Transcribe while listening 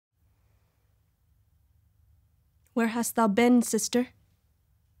Where hast thou been, sister?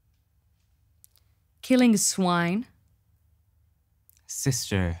 Killing swine.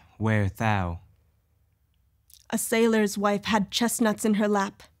 Sister, where thou? A sailor's wife had chestnuts in her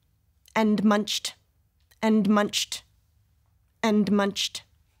lap, and munched, and munched, and munched.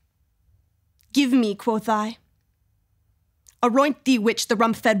 Give me, quoth I. Aroint thee, witch, the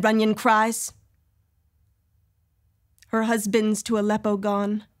rump-fed Runyon cries. Her husband's to Aleppo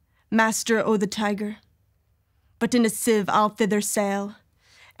gone, master o' the tiger. But in a sieve I'll thither sail,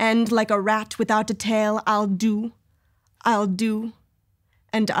 and like a rat without a tail, I'll do,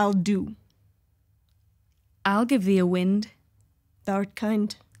 and I'll do. I'll give thee a wind. Thou'rt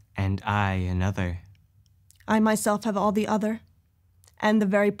kind. And I another. I myself have all the other, and the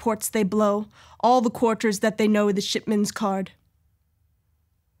very ports they blow, all the quarters that they know the shipman's card.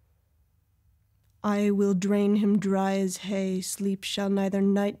 I will drain him dry as hay, sleep shall neither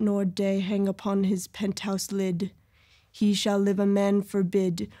night nor day hang upon his penthouse lid. He shall live a man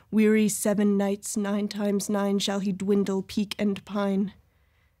forbid, weary 7 nights, 9 times 9 shall he dwindle, peak and pine.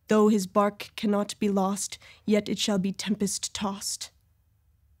 Though his bark cannot be lost, yet it shall be tempest-tossed.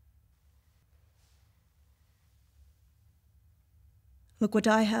 Look what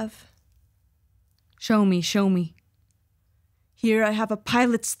I have. Show me, show me. Here I have a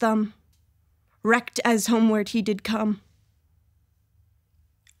pilot's thumb, wrecked as homeward he did come.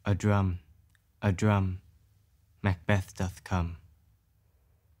 A drum, Macbeth doth come.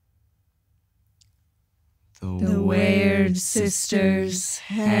 The weird sisters,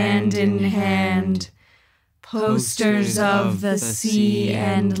 hand in hand, posters of the sea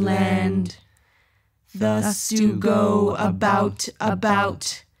and land, thus do go about,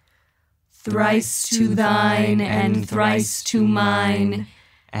 thrice to thine and thrice to mine,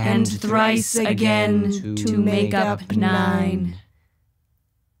 and thrice again to make up 9.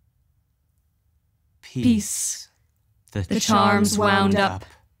 Peace. The charm's wound up,